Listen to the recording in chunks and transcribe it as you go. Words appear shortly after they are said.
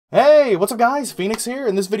Hey, what's up guys? Phoenix here,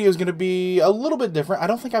 and this video is going to be a little bit different. I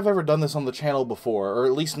don't think I've ever done this on the channel before, or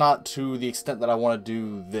at least not to the extent that I want to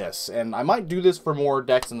do this, and I might do this for more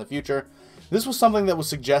decks in the future. This was something that was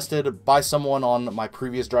suggested by someone on my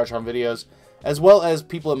previous Drytron videos, as well as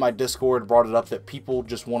people in my Discord brought it up that people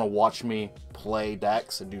just want to watch me play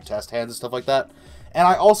decks and do test hands and stuff like that. And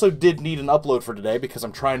I also did need an upload for today because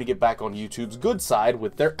I'm trying to get back on YouTube's good side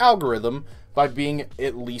with their algorithm by being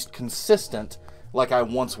at least consistent like I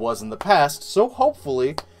once was in the past, so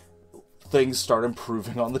hopefully things start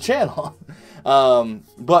improving on the channel.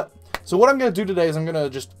 So what I'm going to do today is I'm going to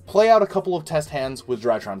just play out a couple of test hands with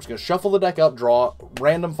Drytron. I'm just going to shuffle the deck up, draw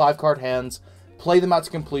random 5-card hands, play them out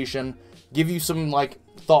to completion, give you some like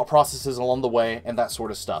thought processes along the way, and that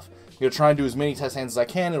sort of stuff. I'm going to try and do as many test hands as I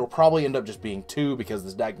can. It'll probably end up just being 2 because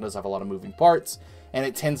this deck does have a lot of moving parts, and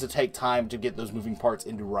it tends to take time to get those moving parts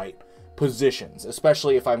into right positions,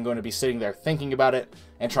 especially if I'm going to be sitting there thinking about it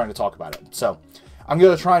and trying to talk about it. So I'm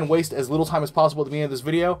going to try and waste as little time as possible at the beginning of this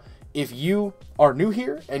video. If you are new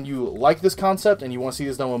here and you like this concept and you want to see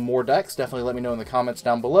this done with more decks, definitely let me know in the comments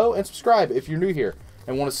down below, and subscribe if you're new here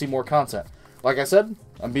and want to see more content. Like I said,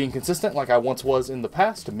 I'm being consistent like I once was in the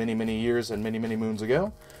past, many years and many moons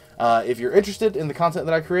ago. If you're interested in the content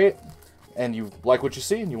that I create and you like what you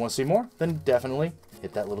see and you want to see more, then definitely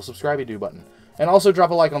hit that little subscribe-y-do button. And also drop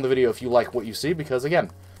a like on the video if you like what you see, because again,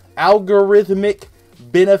 algorithmic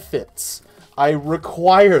benefits. I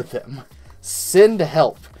require them. Send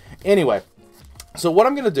help. Anyway, so what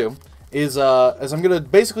I'm going to do is I'm going to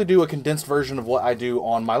basically do a condensed version of what I do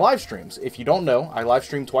on my live streams. If you don't know, I live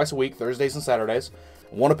stream twice a week, Thursdays and Saturdays.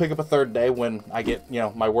 I want to pick up a third day when I get,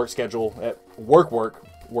 my work schedule at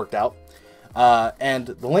worked out. And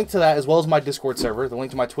the link to that, as well as my Discord server, the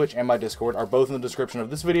link to my Twitch and my Discord, are both in the description of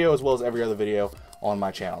this video, as well as every other video on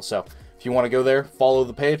my channel. So if you want to go there, follow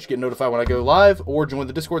the page, get notified when I go live, or join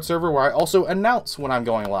the Discord server where I also announce when I'm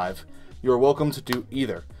going live. You're welcome to do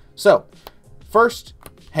either. So, first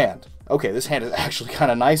hand. Okay, this hand is actually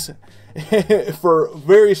kind of nice for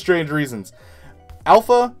very strange reasons.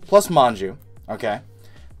 Alpha plus Manju, okay,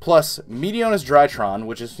 plus Megalith Drytron,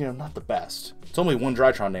 which is, not the best. It's only one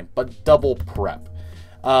Drytron name, but double prep.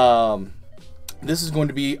 This is going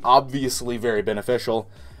to be obviously very beneficial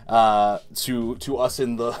to us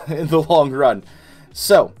in the long run.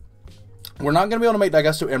 So we're not going to be able to make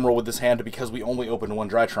Daigusto Emerald with this hand because we only opened one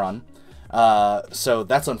Drytron. So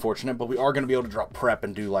that's unfortunate, but we are going to be able to drop prep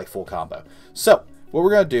and do like full combo. So what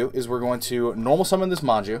we're going to do is we're going to normal summon this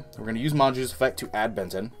Manju. We're going to use Manju's effect to add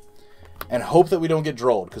Benton, and hope that we don't get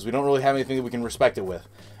drolled, because we don't really have anything that we can respect it with.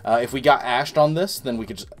 If we got ashed on this, then we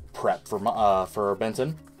could just prep for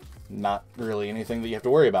Benton. Not really anything that you have to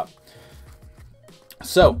worry about.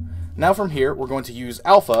 So, now from here, we're going to use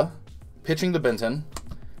Alpha, pitching the Benton,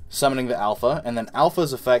 summoning the Alpha, and then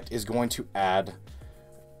Alpha's effect is going to add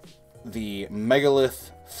the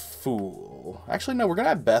Megalith Fool. Actually, no, we're going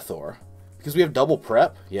to add Bethor, because we have double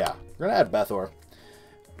prep. Yeah, we're going to add Bethor.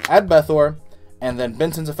 Add Bethor. And then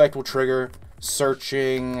Benton's effect will trigger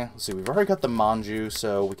searching. Let's see, we've already got the Manju,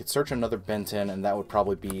 so we could search another Benton, and that would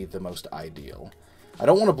probably be the most ideal. I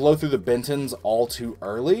don't want to blow through the Bentons all too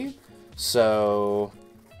early, so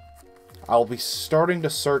I'll be starting to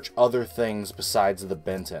search other things besides the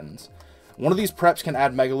Bentons. One of these preps can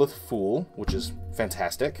add Megalith Fool, which is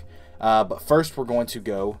fantastic. But first, we're going to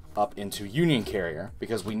go up into Union Carrier,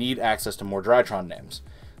 because we need access to more Drytron names.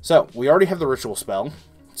 So, we already have the Ritual spell,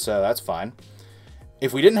 so that's fine.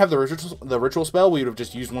 If we didn't have the ritual spell, we would have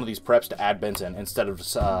just used one of these preps to add Benton instead of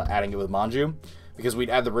just adding it with Manju, because we'd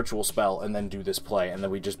add the ritual spell and then do this play, and then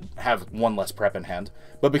we just have one less prep in hand.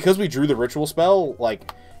 But because we drew the ritual spell,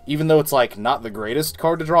 like, even though it's like not the greatest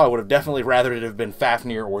card to draw, I would have definitely rather it have been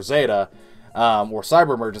Fafnir or Zeta or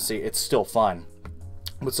Cyber Emergency. It's still fine.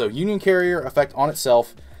 But so Union Carrier effect on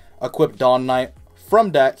itself, equip Dawn Knight from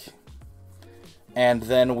deck, and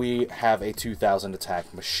then we have a 2000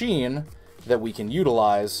 attack machine that we can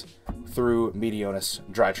utilize through Megalith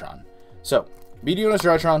Drytron. So, Megalith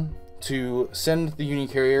Drytron to send the Union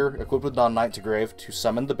Carrier equipped with Dawn Knight to grave to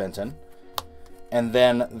summon the Benton. And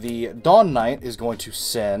then the Dawn Knight is going to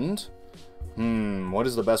send... what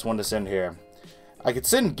is the best one to send here? I could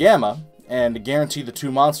send Gamma and guarantee the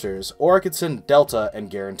 2 monsters, or I could send Delta and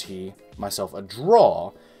guarantee myself a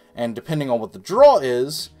draw. And depending on what the draw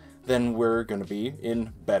is, then we're going to be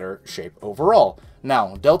in better shape overall.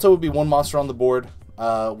 Now, Delta would be 1 monster on the board.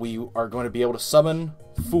 We are going to be able to summon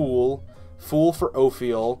Fool. Fool for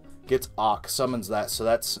Ophiel gets Ock, summons that, so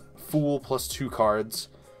that's Fool plus 2 cards.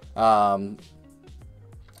 And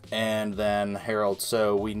then Herald.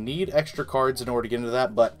 So we need extra cards in order to get into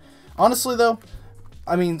that, but honestly though,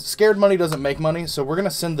 I mean, scared money doesn't make money, so we're going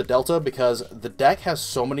to send the Delta because the deck has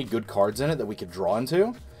so many good cards in it that we could draw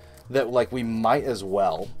into that, like, we might as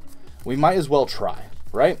well try,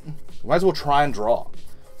 right? We might as well try and draw.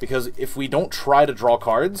 Because if we don't try to draw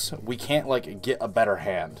cards, we can't, like, get a better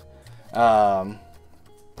hand.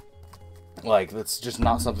 Like, that's just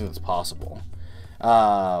not something that's possible.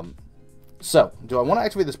 So, do I want to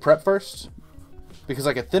activate this prep first? Because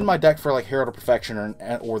I could thin my deck for, like, Herald of Perfection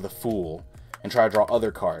or the Fool and try to draw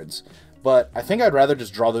other cards. But I think I'd rather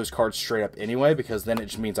just draw those cards straight up anyway, because then it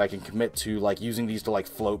just means I can commit to, like, using these to, like,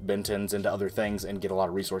 float Bentons into other things and get a lot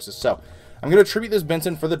of resources. So, I'm going to tribute this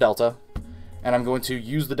Benton for the Delta, and I'm going to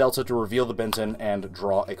use the Delta to reveal the Benton and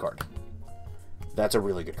draw a card. That's a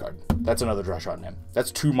really good card. That's another Drytron name.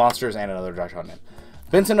 That's 2 monsters and another Drytron name.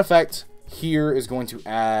 Benton effect here is going to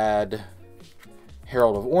add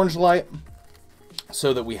Herald of Orange Light,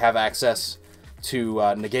 so that we have access to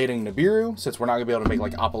negating Nibiru, since we're not going to be able to make,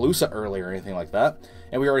 like, Appaloosa early or anything like that.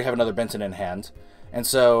 And we already have another Benton in hand. And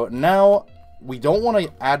so now we don't want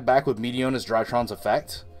to add back with Megalith Drytron's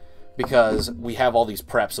effect, because we have all these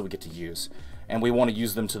preps that we get to use. And we want to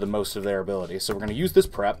use them to the most of their ability. So we're going to use this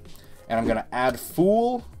prep, and I'm going to add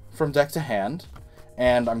Fool from deck to hand,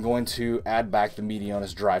 and I'm going to add back the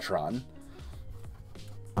Megalith Drytron,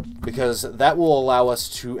 because that will allow us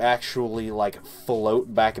to actually, like,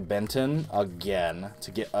 float back Benton again to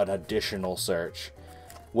get an additional search,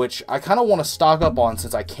 which I kind of want to stock up on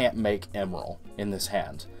since I can't make Emerald in this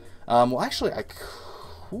hand. Well, actually,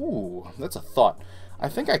 ooh, that's a thought. I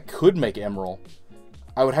think I could make Emerald.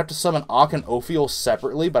 I would have to summon Ak and Ophiel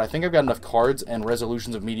separately, but I think I've got enough cards and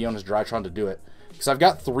resolutions of Megalith Drytron to do it. Because I've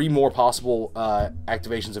got 3 more possible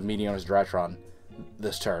activations of Megalith Drytron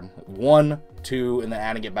this turn. 1, 2, and then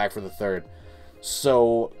adding it back for the 3rd.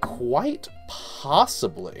 So, quite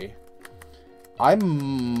possibly, I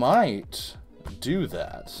might do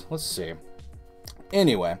that. Let's see.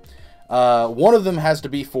 Anyway, one of them has to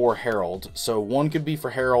be for Herald. So, one could be for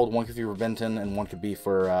Herald, one could be for Benton, and one could be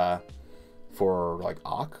for like,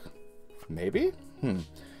 Ak? Maybe?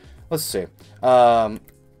 Let's see.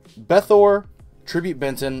 Bethor, Tribute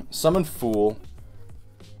Benton, Summon Fool,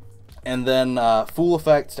 and then Fool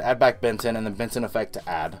effect to add back Benton, and then Benton effect to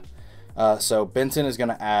add. So Benton is going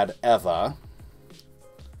to add Eva,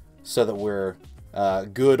 so that we're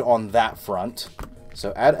good on that front.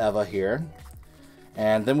 So add Eva here.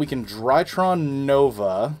 And then we can Drytron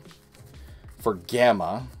Nova for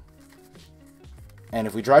Gamma. And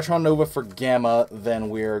if we Drytron Nova for Gamma, then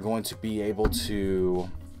we're going to be able to...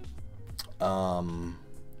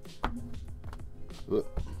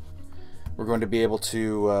 we're going to be able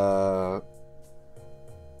to...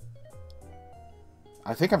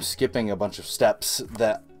 I think I'm skipping a bunch of steps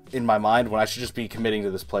that in my mind when I should just be committing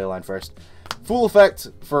to this playline first. Fool effect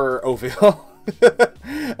for Ophiel.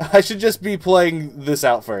 I should just be playing this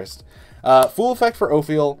out first. Fool effect for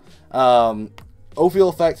Ophiel. Ophiel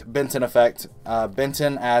effect, Benton effect.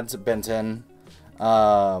 Benton adds Benton.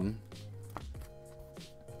 Benton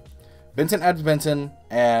adds Benton,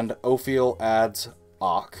 and Ophiel adds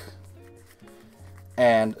Ak.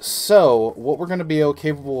 And so, what we're going to be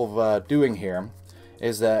capable of doing here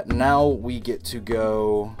is that now we get to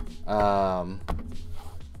go... I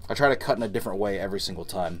try to cut in a different way every single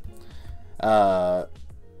time.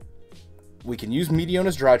 We can use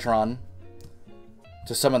Megalith Drytron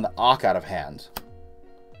to summon the Ak out of hand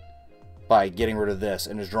by getting rid of this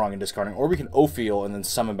and just drawing and discarding. Or we can Ophiel and then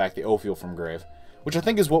summon back the Ophiel from grave, which I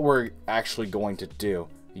think is what we're actually going to do.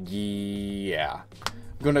 Yeah.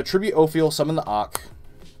 I'm going to tribute Ophiel, summon the Ak,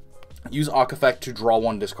 use Ak effect to draw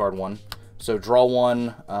 1, discard 1. So draw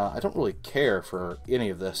 1, I don't really care for any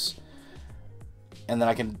of this. And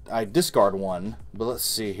then I discard 1, but let's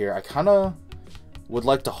see here. I kind of would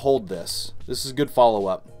like to hold this. This is a good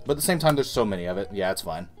follow-up, but at the same time there's so many of it. Yeah, it's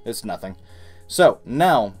fine. It's nothing. So,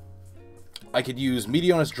 now, I could use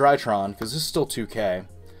Megalith Drytron, because this is still 2k.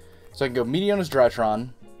 So I can go Megalith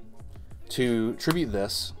Drytron to tribute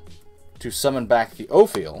this, to summon back the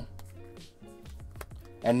Ophiel.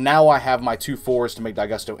 And now I have my 2 4s to make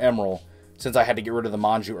Daigusto Emerald, since I had to get rid of the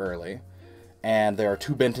Manju early. And there are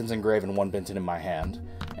 2 Bentons in grave and 1 Benton in my hand.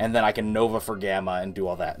 And then I can Nova for Gamma and do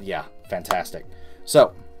all that. Yeah, fantastic.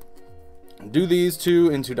 So, do these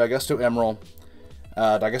 2 into Daigusto Emerald.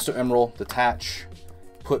 Daigusto Emerald, detach,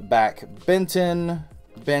 put back Benton,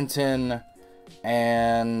 Benton,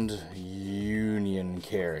 and Union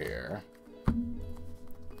Carrier.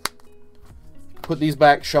 Put these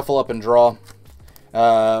back, shuffle up, and draw.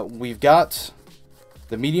 We've got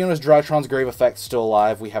the Megalith Drytron's grave effect still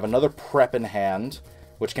alive. We have another prep in hand,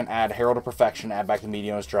 which can add Herald of Perfection, add back the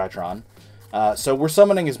Megalith Drytron. So we're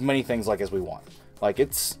summoning as many things like as we want. Like,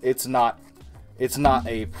 it's not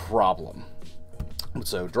a problem.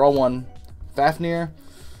 So, draw one. Fafnir.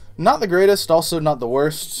 Not the greatest, also not the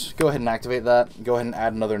worst. Go ahead and activate that. Go ahead and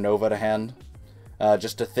add another Nova to hand.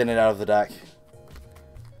 Just to thin it out of the deck.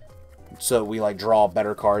 So we, like, draw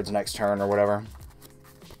better cards next turn or whatever.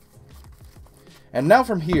 And now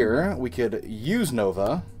from here, we could use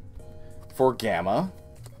Nova for Gamma.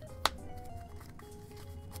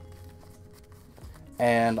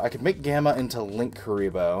 And I could make Gamma into Link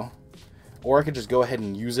Kuriboh. Or I could just go ahead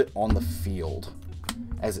and use it on the field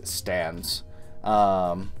as it stands.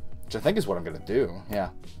 Which I think is what I'm going to do. Yeah.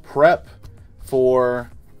 Prep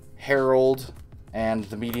for Herald and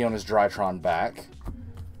the Megalith Drytron back.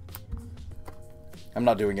 I'm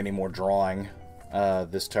not doing any more drawing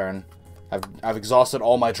this turn. I've exhausted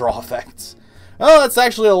all my draw effects. Oh, that's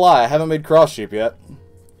actually a lie. I haven't made Cross Sheep yet.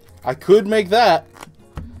 I could make that.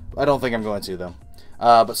 I don't think I'm going to, though.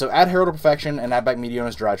 But so add Herald of Perfection and add back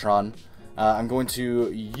Megalith Drytron. I'm going to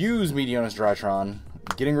use Megalith Drytron,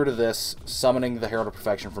 getting rid of this, summoning the Herald of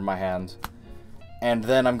Perfection from my hand. And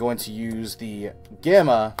then I'm going to use the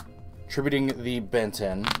Gamma, tributing the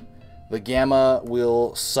Benton. The Gamma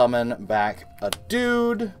will summon back a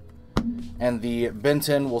dude. And the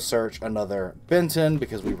Benton will search another Benton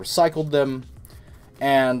because we recycled them.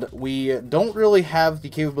 And we don't really have the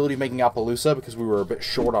capability of making Appaloosa because we were a bit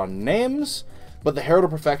short on names. But the Herald of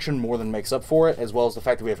Perfection more than makes up for it, as well as the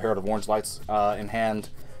fact that we have Herald of Orange Lights in hand,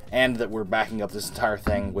 and that we're backing up this entire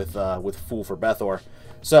thing with Fool for Bethor.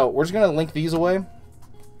 So we're just going to link these away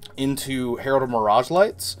into Herald of Mirage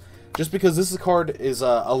Lights, just because this card is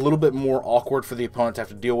a little bit more awkward for the opponent to have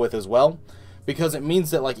to deal with as well, because it means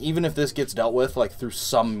that, like, even if this gets dealt with, like, through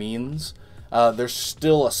some means, there's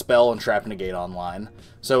still a Spell and Trap Negate online.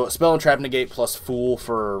 So Spell and Trap Negate plus Fool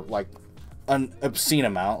for, like, an obscene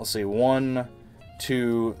amount. Let's see, 1,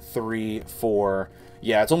 2, 3, 4.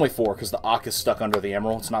 Yeah, it's only 4 because the Ak is stuck under the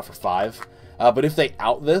Emerald. It's not for 5. But if they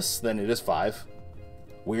out this, then it is 5.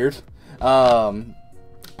 Weird.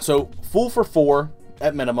 So Fool for 4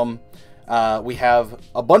 at minimum. We have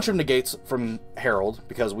a bunch of negates from Herald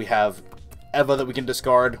because we have Eva that we can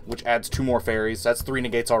discard, which adds 2 more fairies. That's 3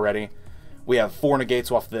 negates already. We have 4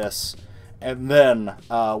 negates off this. And then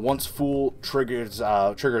once Fool triggers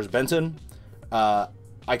Benton,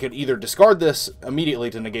 I could either discard this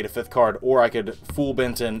immediately to negate a 5th card, or I could Fool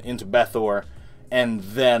Benton into Bethor, and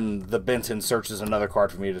then the Benton searches another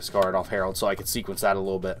card for me to discard off Herald, so I could sequence that a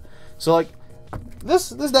little bit. So, like, this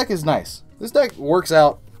deck is nice. This deck works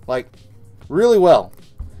out, like, really well.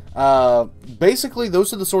 Basically,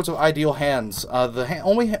 those are the sorts of ideal hands. The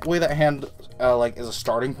only way that hand, like, as a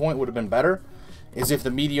starting point would have been better is if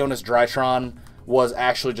the Megalith Drytron was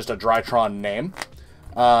actually just a Drytron name.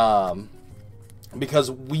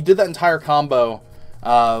 Because we did that entire combo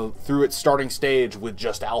through its starting stage with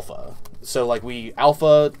just Alpha. So, like, we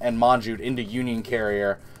Alpha and Manjud into Union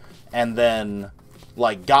Carrier, and then,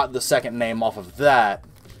 like, got the second name off of that,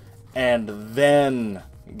 and then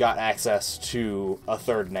got access to a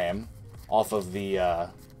third name off of the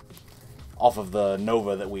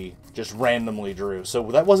Nova that we just randomly drew.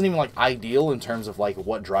 So that wasn't even, like, ideal in terms of, like,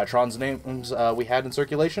 what Drytron's names we had in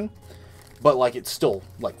circulation, but, like, it's still,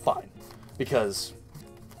 like, fine. Because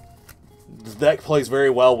the deck plays very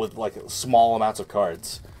well with, like, small amounts of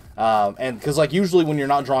cards. And because, like, usually when you're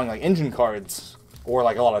not drawing, like, engine cards or,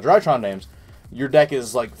 like, a lot of Drytron names, your deck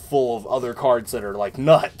is, like, full of other cards that are, like,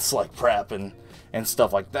 nuts, like Prep and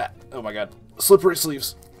stuff like that. Oh my god. Slippery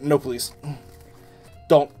sleeves. No, please.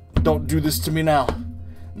 Don't do this to me now.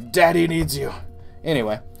 Daddy needs you.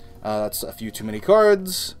 Anyway, that's a few too many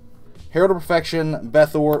cards. Herald of Perfection,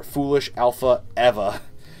 Bethor, Foolish, Alpha, Eva.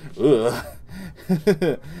 Ugh.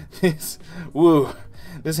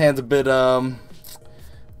 This hand's a bit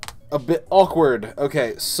awkward.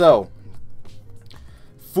 Okay, so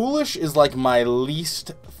Foolish is like my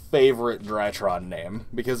least favorite Drytron name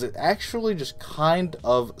because it actually just kind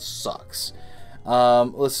of sucks.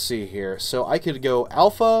 Let's see here. So I could go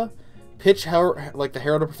Alpha, pitch like the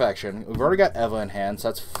Herald of Perfection. We've already got Eva in hand, so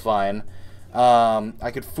that's fine.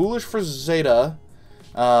 I could Foolish for Zeta.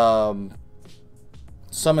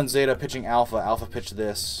 Summon Zeta, pitching Alpha. Alpha pitch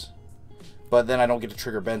this. But then I don't get to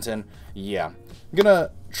trigger Benton. Yeah. I'm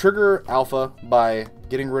gonna trigger Alpha by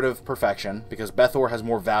getting rid of Perfection, because Bethor has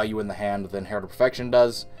more value in the hand than Herald of Perfection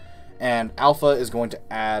does. And Alpha is going to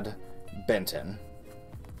add Benton.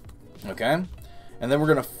 Okay? And then we're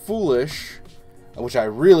gonna Foolish, which I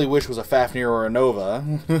really wish was a Fafnir or a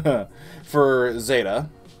Nova, for Zeta.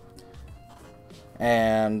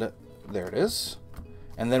 And there it is.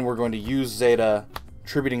 And then we're going to use Zeta,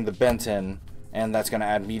 tributing the Benton, and that's going to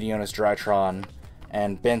add Megalith Drytron,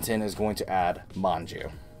 and Benton is going to add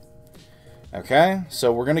Manju. Okay,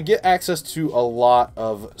 so we're going to get access to a lot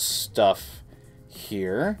of stuff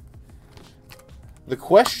here. The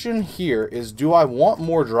question here is, do I want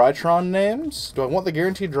more Drytron names? Do I want the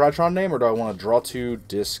guaranteed Drytron name, or do I want to draw 2,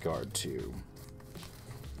 discard 2?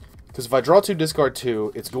 Because if I draw 2, discard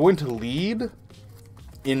 2, it's going to lead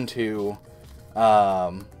into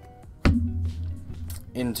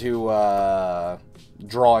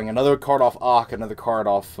drawing another card off Ak, another card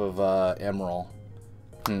off of Emerald.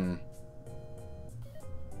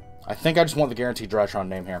 I think I just want the guaranteed Drytron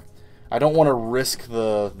name here. I don't want to risk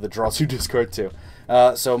the draw 2, discard 2.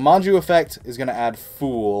 So Manju effect is going to add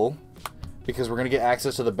Fool, because we're going to get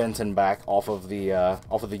access to the Benton back off of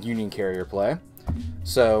the Union Carrier play.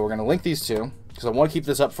 So we're going to link these two, because I want to keep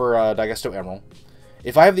this up for Digesto Emerald.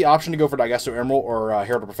 If I have the option to go for Digesto Emerald or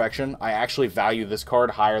Herald of Perfection, I actually value this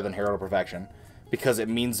card higher than Herald of Perfection, because it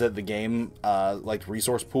means that the game, like,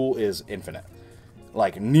 resource pool is infinite.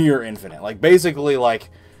 Like, near infinite. Like, basically, like,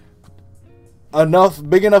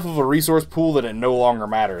 big enough of a resource pool that it no longer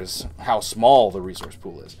matters how small the resource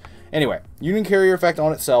pool is. Anyway, Union Carrier effect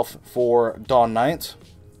on itself for Dawn Knight.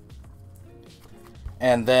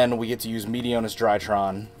 And then we get to use Meteonis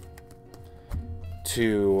Drytron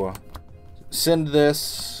to send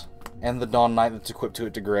this and the Dawn Knight that's equipped to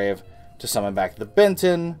it to grave to summon back the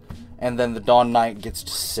Benton, and then the Dawn Knight gets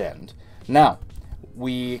to send. Now,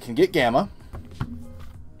 we can get Gamma,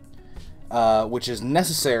 which is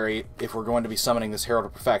necessary if we're going to be summoning this Herald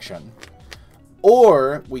of Perfection.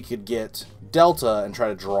 Or we could get Delta and try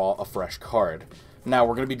to draw a fresh card. Now,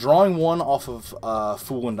 we're going to be drawing one off of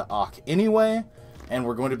Fool into Ak anyway, and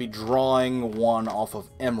we're going to be drawing one off of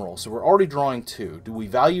Emerald. So we're already drawing 2. Do we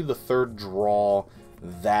value the third draw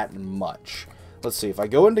that much? Let's see. If I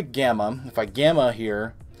go into Gamma, if I Gamma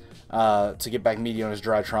here to get back Meteonis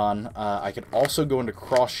Drytron, I could also go into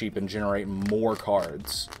Cross Sheep and generate more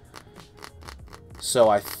cards. So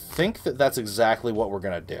I think that that's exactly what we're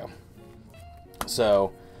going to do.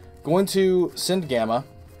 So, going to send Gamma.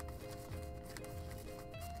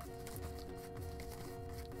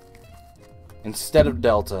 Instead of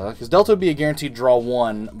Delta, because Delta would be a guaranteed draw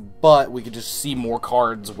 1, but we could just see more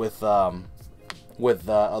cards with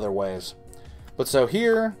other ways. But so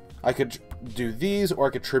here, I could do these, or I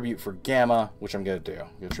could tribute for Gamma, which I'm going to do.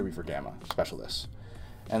 I'm going to tribute for Gamma, special this.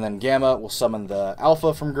 And then Gamma will summon the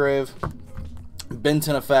Alpha from grave.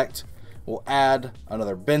 Benton effect will add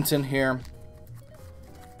another Benton here.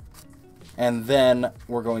 And then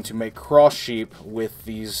we're going to make Cross Sheep with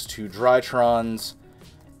these 2 Drytrons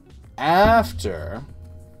after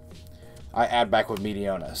I add back with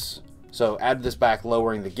Meteonis. So add this back,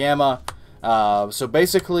 lowering the Gamma. So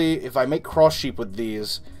basically, if I make Cross Sheep with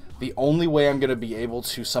these, the only way I'm going to be able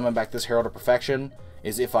to summon back this Herald of Perfection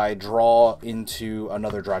is if I draw into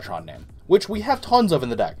another Drytron name, which we have tons of in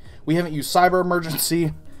the deck. We haven't used Cyber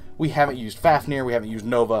Emergency, we haven't used Fafnir, we haven't used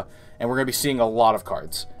Nova, and we're going to be seeing a lot of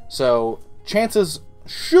cards. So chances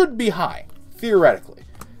should be high, theoretically.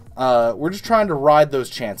 We're just trying to ride those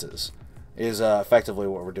chances, is effectively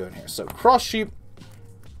what we're doing here. So Cross Sheep,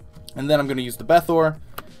 and then I'm going to use the Bethor,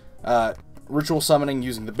 Ritual Summoning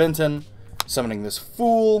using the Benton, summoning this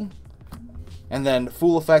Fool, and then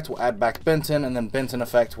Fool effect will add back Benton, and then Benton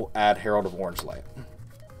effect will add Herald of Orange Light.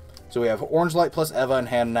 So we have Orange Light plus Eva in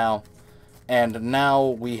hand now, and now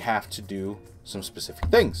we have to do some specific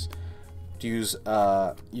things. To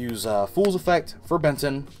use Fool's effect for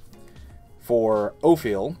Benton, for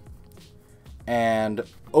Ophiel, and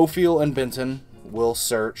Ophiel and Benton will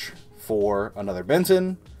search for another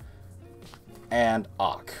Benton and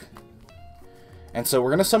Ak. And so we're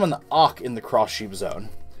going to summon the Ak in the Cross Sheep zone,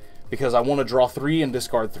 because I want to draw 3 and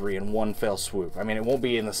discard 3 in one fell swoop. I mean, it won't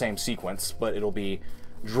be in the same sequence, but it'll be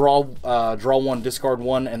draw 1, discard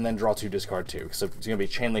 1, and then draw 2, discard 2. So it's going to be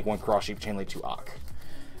Chain Link 1 Cross Sheep, Chain Link 2 Ak.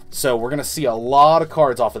 So we're going to see a lot of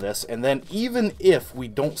cards off of this, and then even if we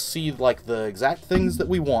don't see like the exact things that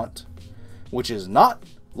we want, which is not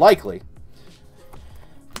likely,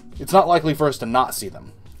 it's not likely for us to not see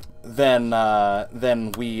them,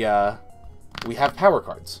 then we have power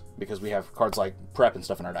cards, because we have cards like Prep and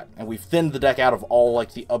stuff in our deck, and we've thinned the deck out of all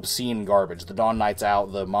like the obscene garbage. The Dawn Knight's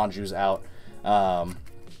out, the Manju's out, a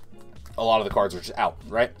lot of the cards are just out,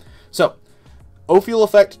 right? So, Ophiel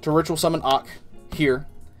effect to Ritual Summon Ak here.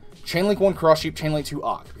 Chainlink 1 Cross Sheep, Chainlink 2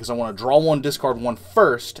 Ak, because I want to draw 1, discard 1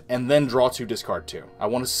 first, and then draw 2, discard 2. I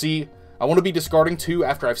want to be discarding 2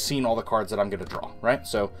 after I've seen all the cards that I'm going to draw, right?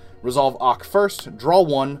 So, resolve Ak first, draw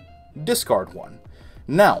 1, discard 1.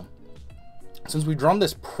 Now, since we've drawn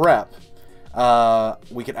this Prep,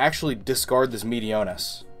 we can actually discard this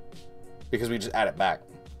Meteonis, because we just add it back.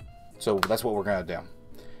 So that's what we're going to do.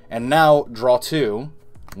 And now, draw 2.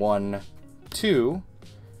 1, 2.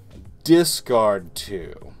 Discard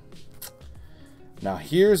 2. Now,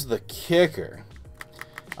 here's the kicker.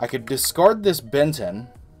 I could discard this Benton.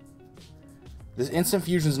 This instant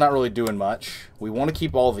fusion's not really doing much. We want to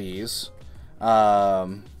keep all these. But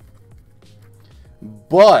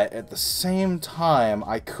at the same time,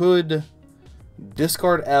 I could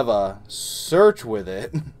discard Eva, search with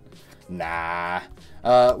it. Nah.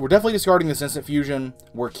 We're definitely discarding this instant fusion.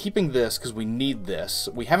 We're keeping this because we need this.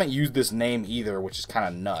 We haven't used this name either, which is kind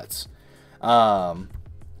of nuts. I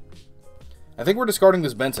think we're discarding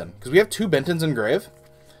this Benton because we have 2 Bentons in grave.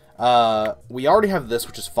 We already have this,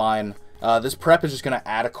 which is fine. This prep is just going to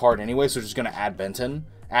add a card anyway, so it's just going to add Benton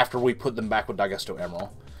after we put them back with Daigusto Emerald.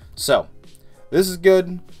 So, this is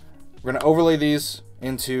good. We're going to overlay these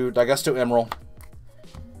into Daigusto Emerald.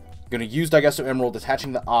 Going to use Daigusto Emerald,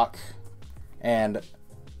 detaching the Ak, and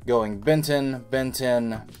going Benton,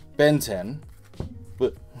 Benton, Benton.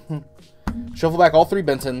 Shuffle back all 3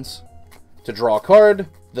 Bentons to draw a card.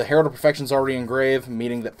 The Herald of Perfection's already in grave,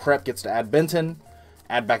 meaning that prep gets to add Benton,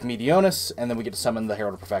 add back Meteonis, and then we get to summon the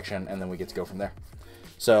Herald of Perfection, and then we get to go from there.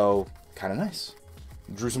 So, kind of nice.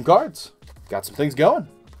 Drew some cards. Got some things going.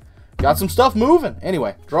 Got some stuff moving.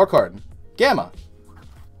 Anyway, draw a card. Gamma.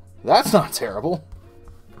 That's not terrible.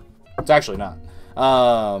 It's actually not.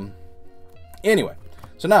 Anyway,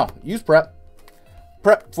 so now, use prep.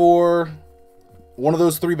 Prep for one of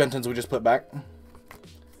those 3 Bentons we just put back.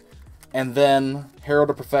 And then Herald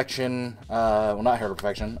of Perfection, well, not Herald of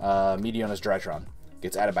Perfection, Megalith Drytron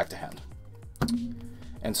gets added back to hand.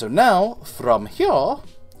 And so now, from here,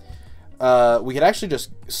 we could actually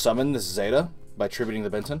just summon this Zeta by tributing the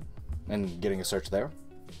Benton and getting a search there.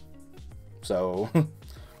 So,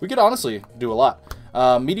 we could honestly do a lot.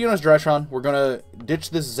 Megalith Drytron, we're going to ditch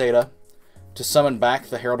this Zeta to summon back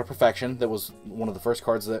the Herald of Perfection. That was one of the first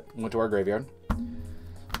cards that went to our graveyard.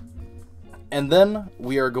 And then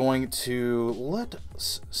we are going to,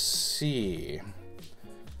 let's see.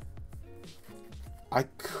 I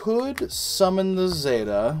could summon the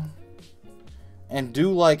Zeta and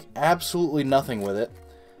do like absolutely nothing with it.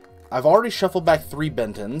 I've already shuffled back 3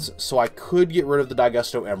 Bentons, so I could get rid of the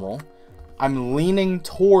Daigusto Emerald. I'm leaning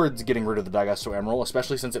towards getting rid of the Daigusto Emerald,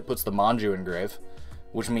 especially since it puts the Manju in grave,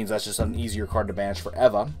 which means that's just an easier card to banish for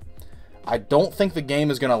Eva. I don't think the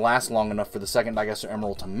game is going to last long enough for the second Daigusto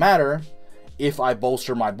Emerald to matter if I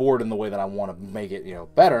bolster my board in the way that I want to make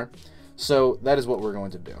it, better. So that is what we're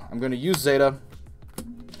going to do. I'm going to use Zeta.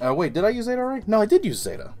 Wait, did I use Zeta already? No, I did use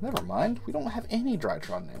Zeta. Never mind. We don't have any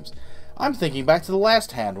Drytron names. I'm thinking back to the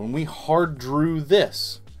last hand when we hard drew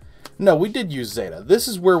this. No, we did use Zeta. This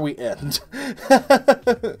is where we end.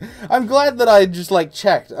 I'm glad that I just,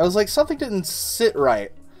 checked. I was like, something didn't sit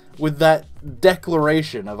right with that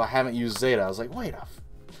declaration of I haven't used Zeta. I was like, wait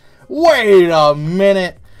a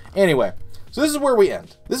minute. Anyway, so this is where we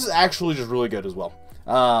end. This is actually just really good as well.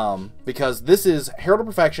 Because this is Herald of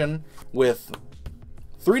Perfection with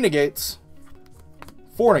 3 negates,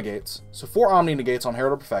 4 negates. So 4 Omni negates on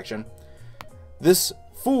Herald of Perfection. This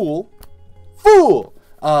Fool,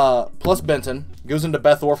 plus Benton goes into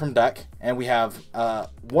Bethor from deck. And we have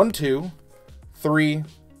 1, 2, 3,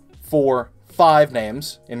 4, 5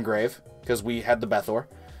 names in grave. Because we had the Bethor.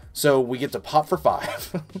 So we get to pop for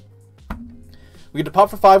 5. We get to pop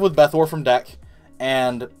for 5 with Bethor from deck,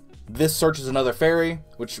 and this searches another fairy,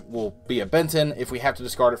 which will be a Benton. If we have to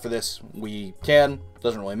discard it for this, we can.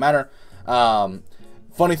 Doesn't really matter.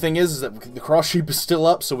 Funny thing is that the Cross Sheep is still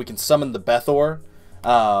up, so we can summon the Bethor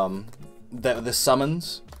that this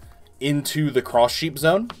summons into the Cross Sheep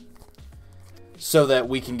zone, so that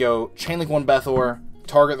we can go Chainlink 1 Bethor,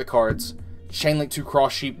 target the cards, Chainlink 2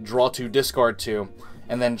 Cross Sheep, draw 2, discard 2,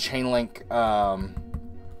 and then Chainlink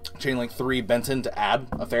 3 Benton to add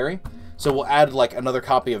a fairy. So we'll add another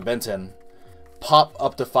copy of Benton, pop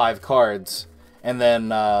up to 5 cards, and then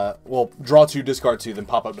we'll draw 2, discard 2, then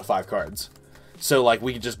pop up to 5 cards. So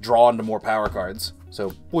we can just draw into more power cards.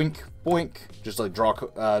 So boink, boink,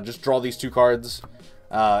 just draw these 2 cards,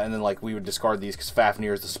 and then we would discard these because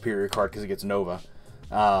Fafnir is the superior card because it gets Nova.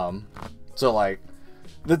 So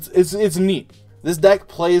it's neat. This deck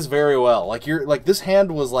plays very well. This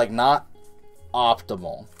hand was not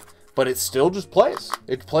optimal, but it still just plays.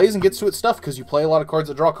 It plays and gets to its stuff because you play a lot of cards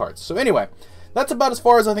that draw cards. So anyway, that's about as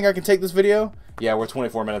far as I think I can take this video. Yeah, we're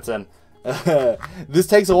 24 minutes in. This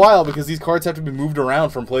takes a while because these cards have to be moved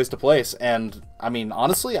around from place to place. And, I mean,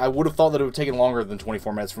 honestly, I would have thought that it would have taken longer than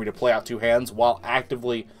 24 minutes for me to play out 2 hands while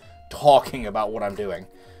actively talking about what I'm doing,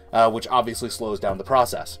 which obviously slows down the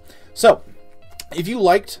process. So, If you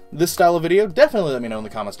liked this style of video, definitely let me know in the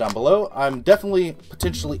comments down below. I'm definitely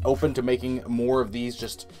potentially open to making more of these,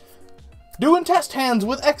 just doing test hands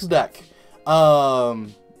with X deck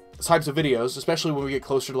types of videos, especially when we get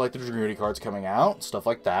closer to like the Dragoonity cards coming out, stuff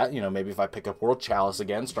like that. You know, maybe if I pick up World Chalice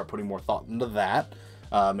again, start putting more thought into that.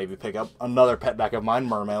 Maybe pick up another pet deck of mine,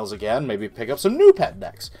 Mermails again. Maybe pick up some new pet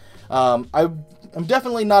decks. I'm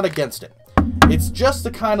definitely not against it. It's just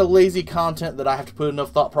the kind of lazy content that I have to put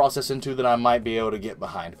enough thought process into that I might be able to get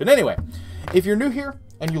behind. But anyway, if you're new here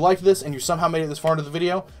and you liked this and you somehow made it this far into the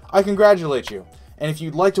video, I congratulate you. And if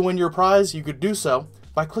you'd like to win your prize, you could do so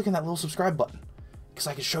by clicking that little subscribe button, because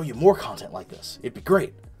I can show you more content like this. It'd be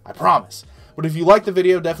great, I promise. But if you like the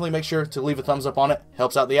video, definitely make sure to leave a thumbs up on it.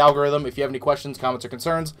 Helps out the algorithm. If you have any questions, comments, or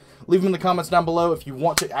concerns, leave them in the comments down below. If you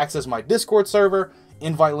want to access my Discord server,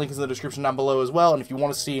 invite link is in the description down below as well. And if you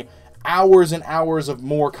want to see hours and hours of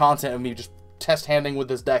more content of me just test handing with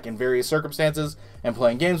this deck in various circumstances and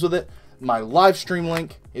playing games with it, my live stream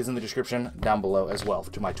link is in the description down below as well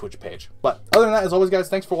to my Twitch page. But other than that, as always, guys,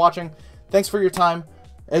 thanks for watching. Thanks for your time.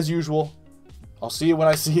 As usual, I'll see you when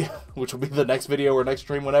I see you, which will be the next video or next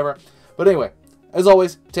stream, whatever. But anyway, as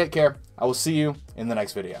always, take care. I will see you in the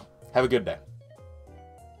next video. Have a good day.